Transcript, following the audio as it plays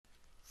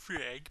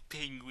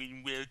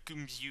FragPenguin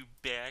welcomes you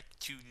back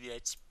to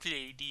Let's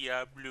Play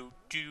Diablo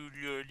 2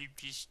 Lord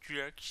of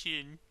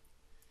Destruction.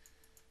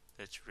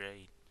 That's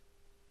right.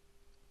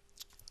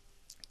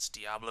 It's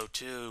Diablo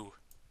 2.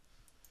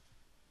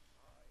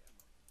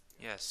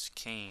 Yes,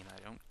 Cain, I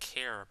don't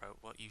care about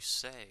what you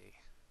say.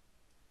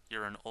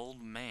 You're an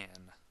old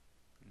man.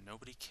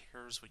 Nobody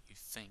cares what you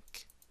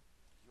think.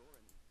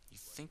 You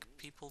think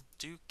people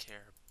do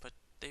care, but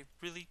they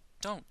really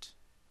don't.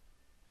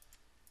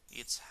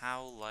 It's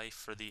how life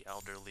for the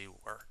elderly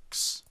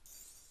works.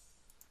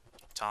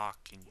 You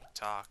talk and you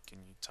talk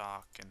and you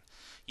talk and...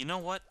 You know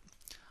what?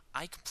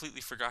 I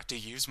completely forgot to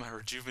use my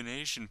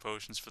rejuvenation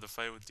potions for the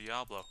fight with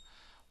Diablo.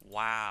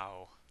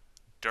 Wow.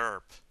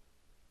 Derp.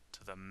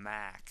 To the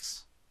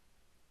max.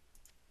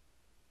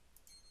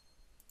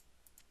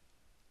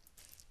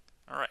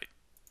 Alright.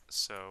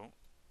 So,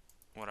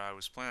 what I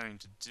was planning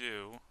to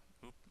do...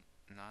 Oop,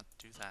 not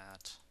do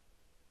that.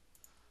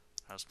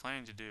 What I was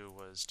planning to do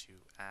was to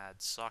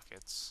add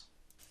sockets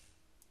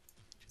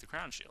to the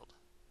crown shield.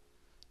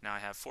 Now I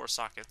have 4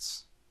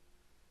 sockets,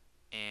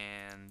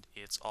 and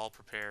it's all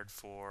prepared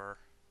for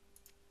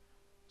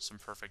some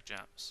perfect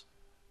gems.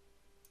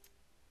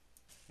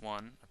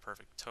 1, a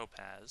perfect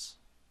topaz,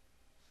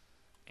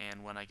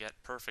 and when I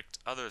get perfect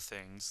other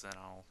things, then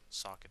I'll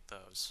socket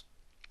those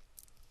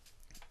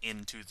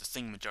into the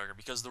thingamajigger,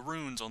 because the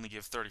runes only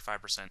give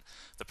 35%,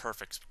 the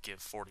perfects give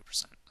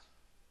 40%.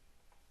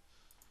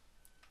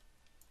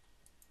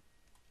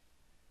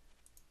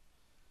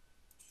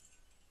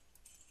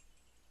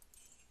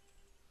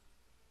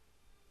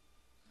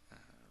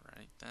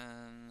 Alright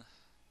then.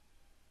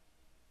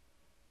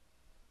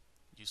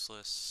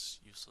 Useless,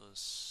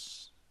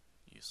 useless,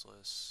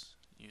 useless,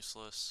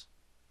 useless.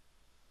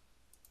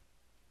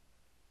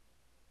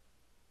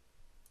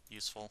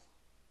 Useful.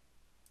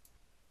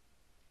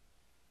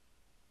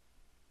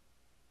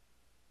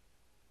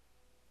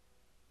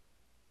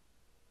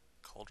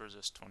 Cold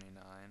resist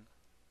 29.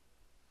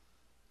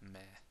 Meh.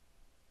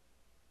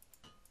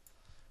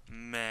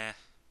 Meh.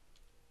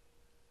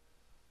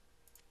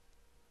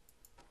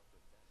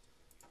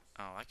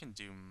 Oh, I can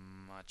do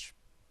much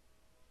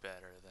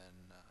better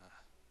than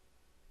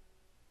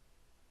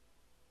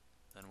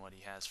what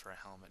he has for a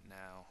helmet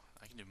now.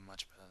 I can do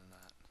much better than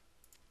that.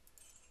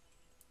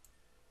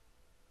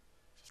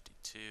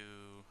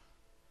 52.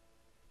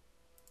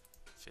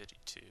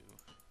 52.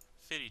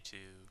 52.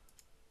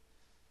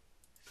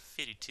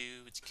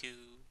 52, it's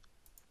cool.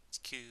 It's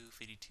cool,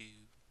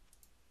 52.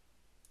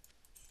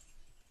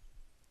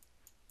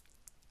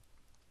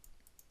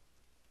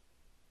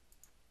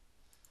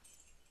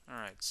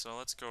 Alright, so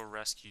let's go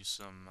rescue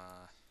some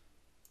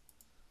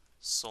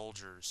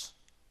soldiers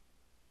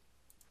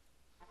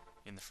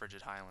in the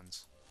Frigid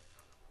Highlands.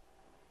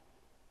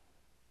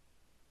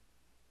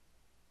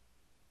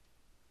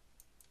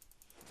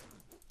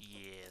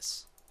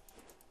 Yes.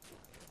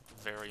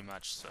 Very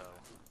much so.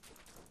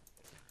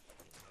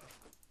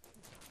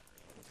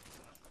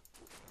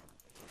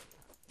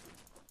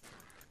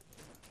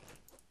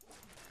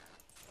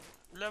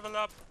 Level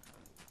up!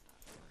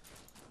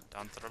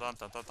 Dun dun dun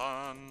dun dun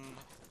dun!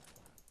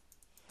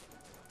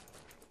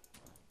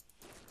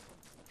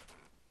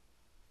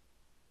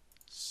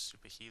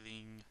 Super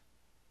healing.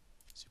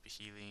 Super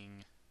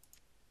healing.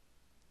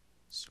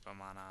 Super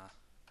mana.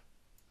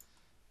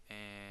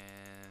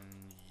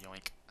 And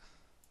yoink.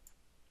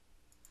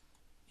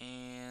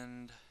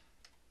 And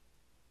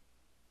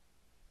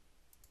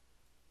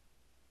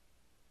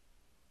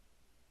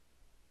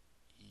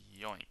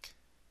yoink.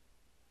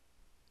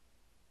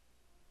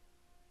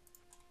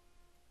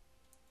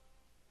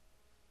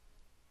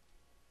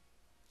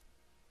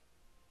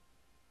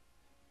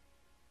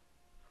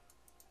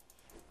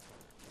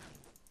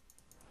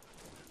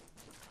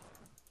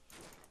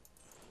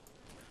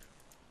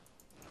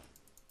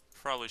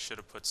 Probably should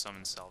have put some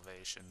in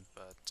Salvation,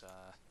 but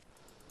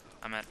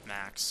I'm at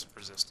max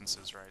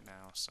resistances right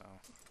now, so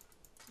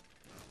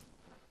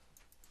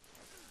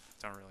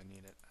don't really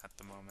need it at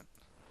the moment.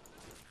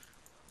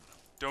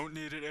 Don't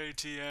need it,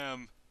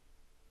 ATM!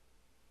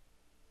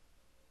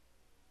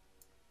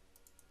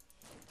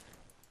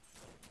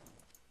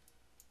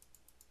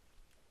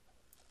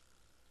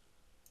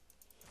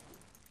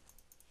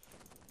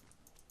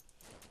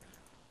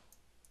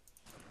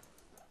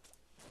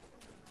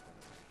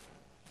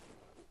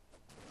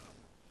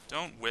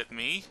 Don't whip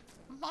me!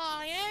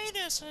 My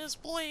anus is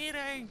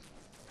bleeding!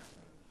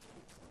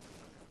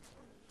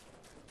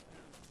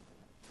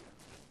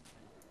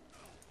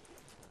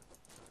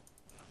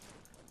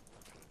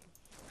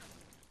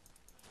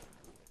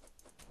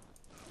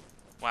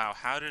 Wow,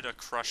 how did a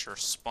crusher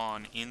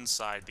spawn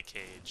inside the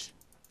cage?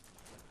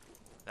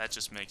 That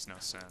just makes no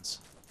sense.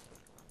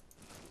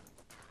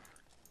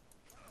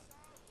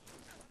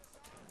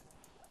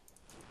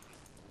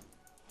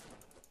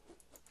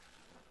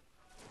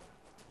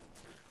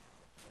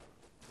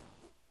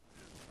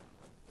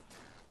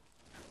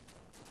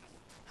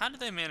 How did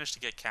they manage to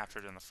get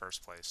captured in the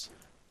first place?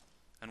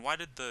 And why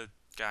did the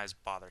guys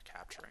bother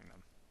capturing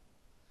them?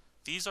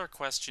 These are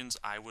questions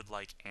I would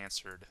like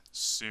answered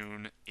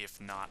soon, if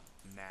not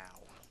now.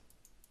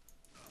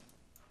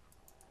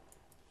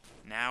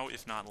 Now,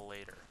 if not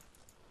later.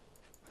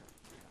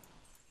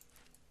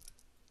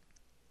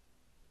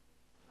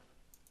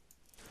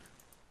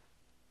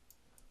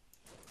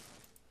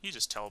 He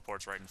just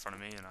teleports right in front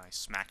of me, and I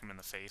smack him in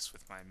the face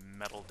with my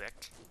metal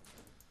dick.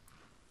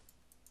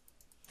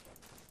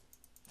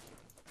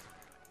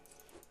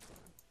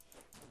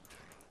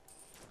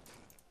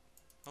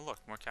 Oh look,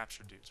 more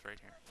captured dudes right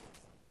here.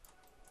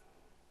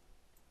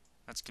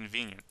 That's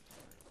convenient.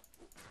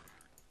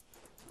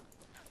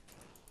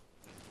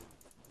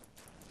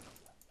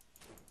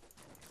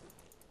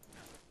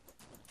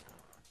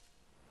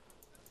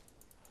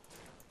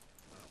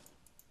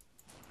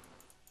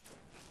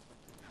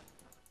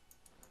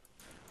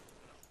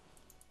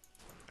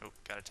 Oh,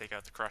 gotta take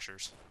out the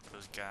crushers.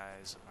 Those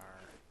guys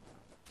are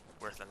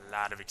worth a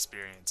lot of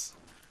experience.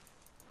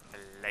 I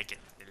like it,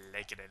 I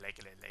like it, I like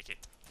it, I like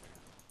it.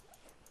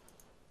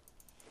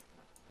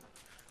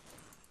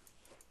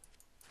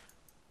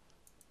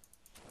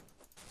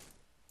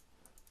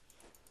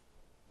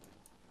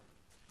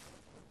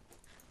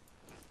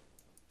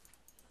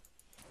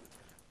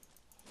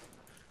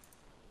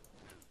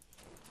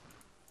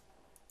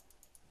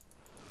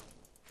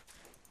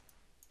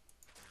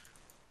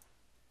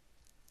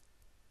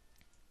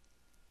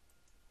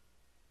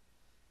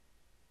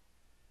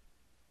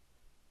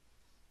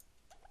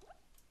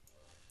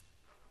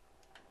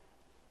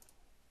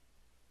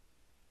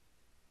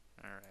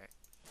 Alright.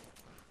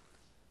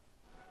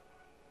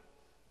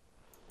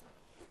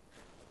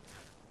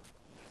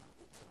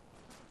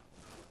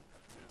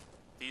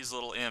 These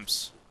little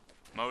imps.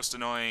 Most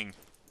annoying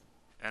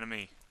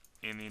enemy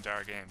in the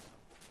entire game.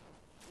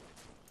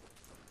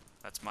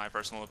 That's my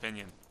personal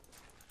opinion.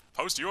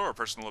 Post your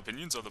personal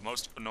opinions of the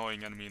most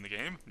annoying enemy in the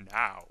game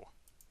now.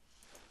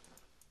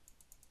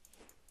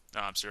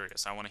 No, I'm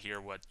serious. I want to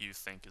hear what you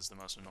think is the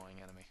most annoying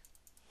enemy.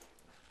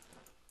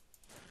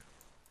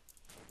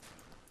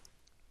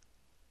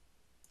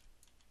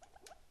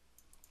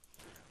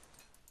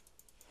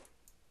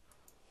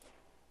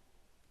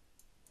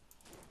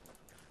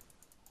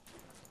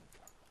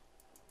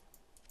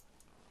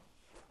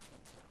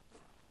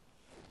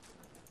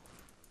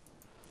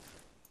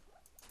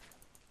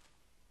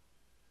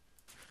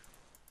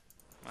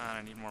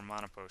 I need more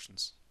mana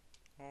potions.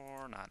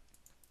 Or not.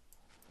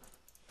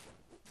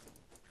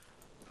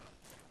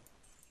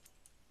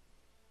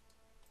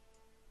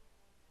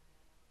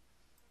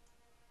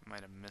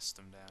 Might have missed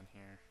them down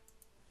here.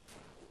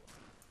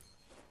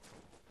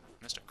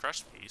 Missed a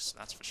crushed piece,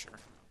 that's for sure.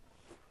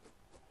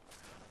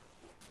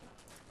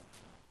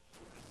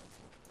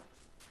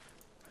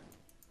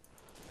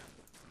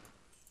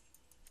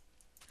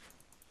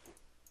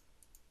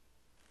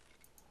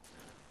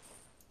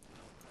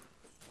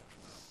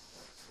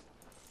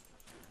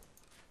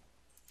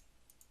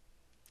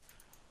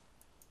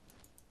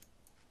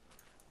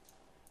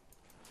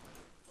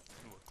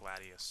 Ooh, a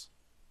Gladius.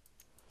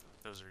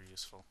 Those are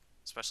useful.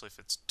 Especially if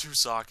it's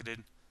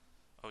two-socketed.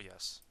 Oh,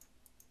 yes.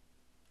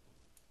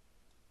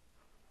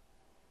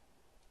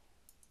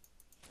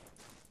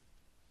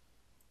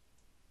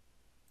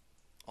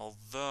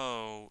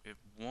 Although, it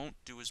won't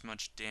do as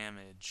much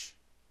damage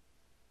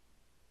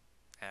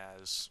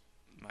as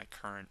my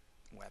current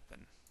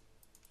weapon.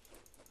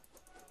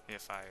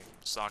 If I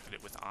socket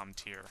it with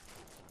Amtir.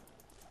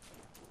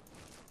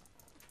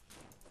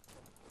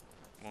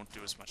 Won't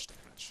do as much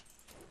damage.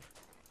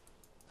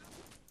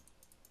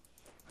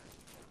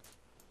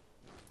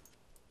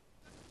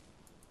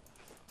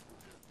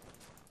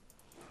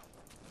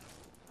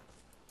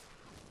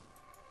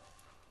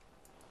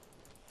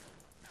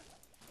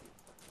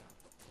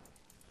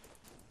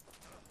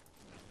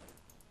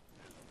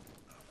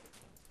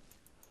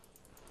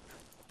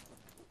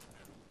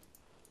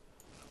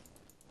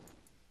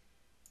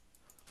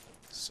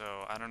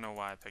 So, I don't know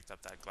why I picked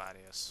up that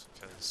Gladius,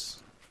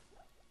 because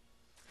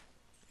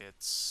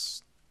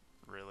it's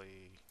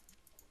really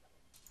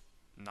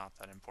not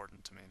that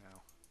important to me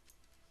now.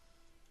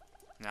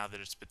 Now that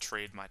it's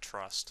betrayed my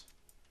trust.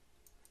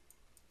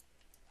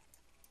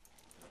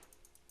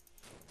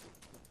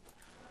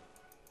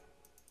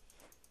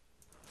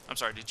 I'm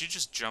sorry, did you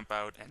just jump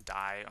out and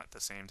die at the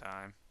same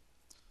time?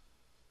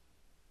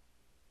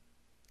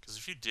 Because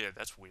if you did,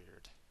 that's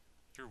weird.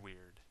 You're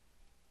weird.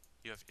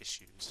 You have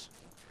issues.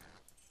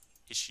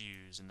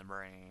 Issues in the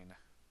brain.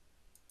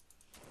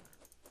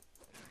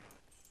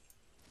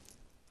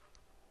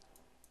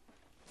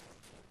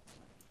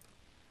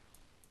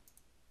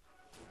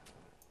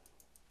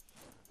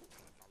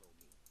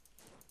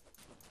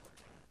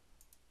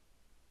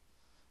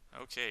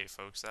 Okay,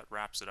 folks, that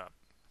wraps it up.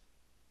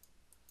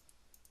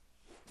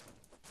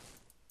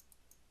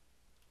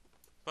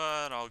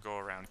 But I'll go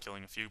around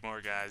killing a few more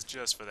guys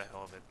just for the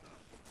hell of it.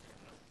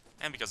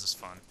 And because it's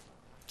fun.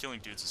 Killing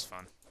dudes is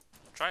fun.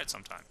 Try it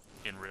sometime,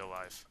 in real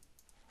life.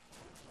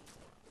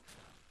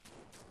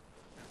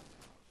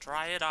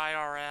 Try it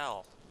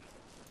IRL.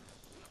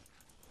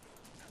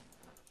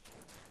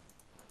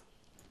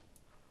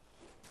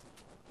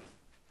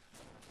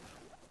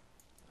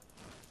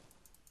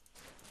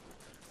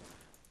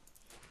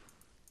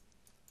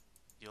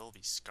 They'll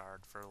be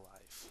scarred for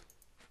life.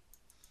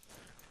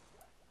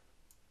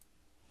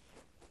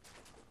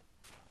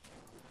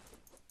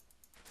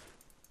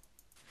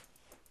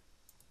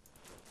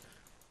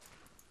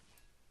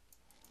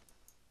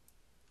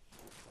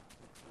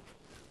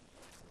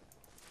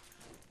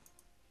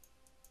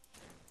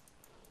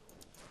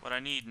 What I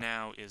need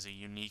now is a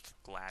unique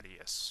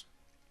gladius.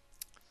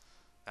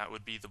 That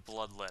would be the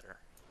bloodletter.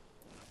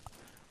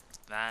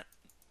 That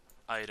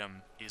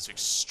item is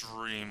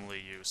extremely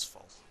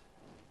useful.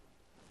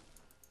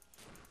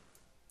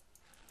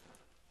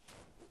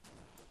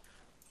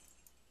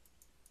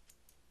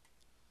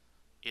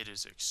 It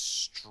is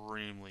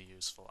extremely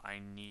useful. I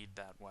need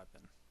that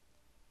weapon.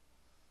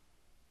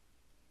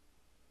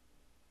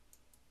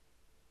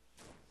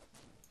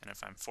 And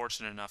if I'm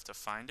fortunate enough to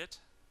find it,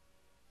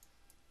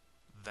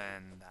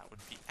 then that would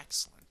be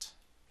excellent.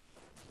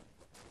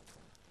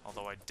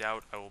 Although I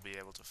doubt I will be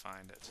able to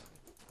find it.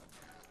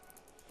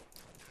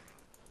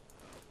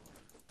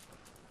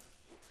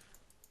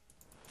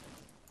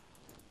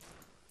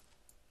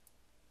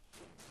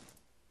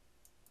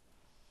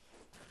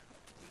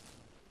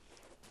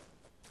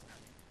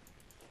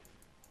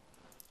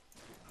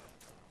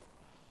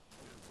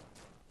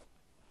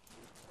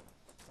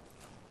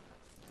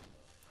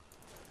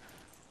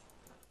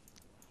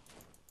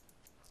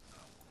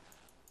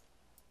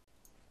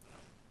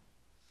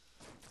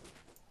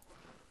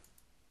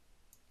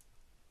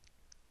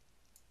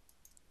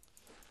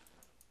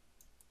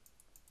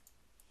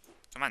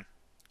 Come on,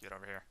 get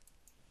over here.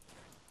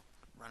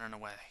 Running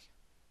away.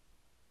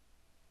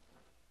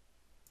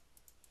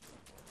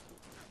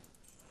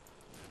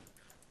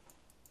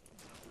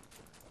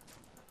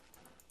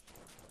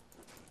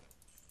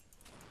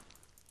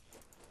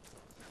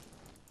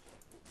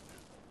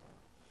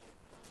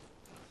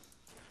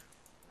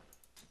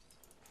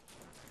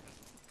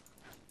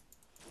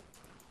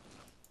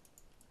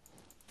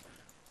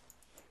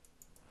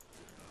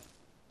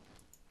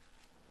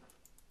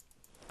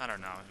 I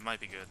don't know, it might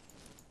be good.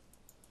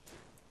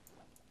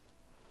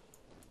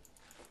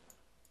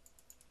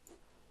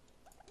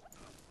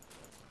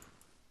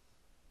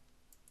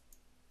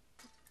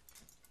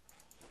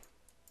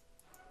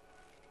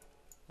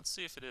 Let's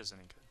see if it is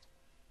any good.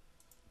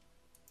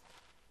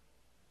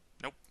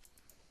 Nope.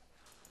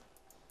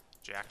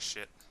 Jack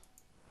shit.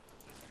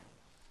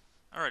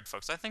 Alright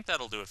folks, I think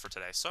that'll do it for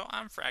today. So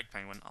I'm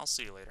FragPenguin. I'll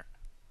see you later.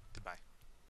 Goodbye.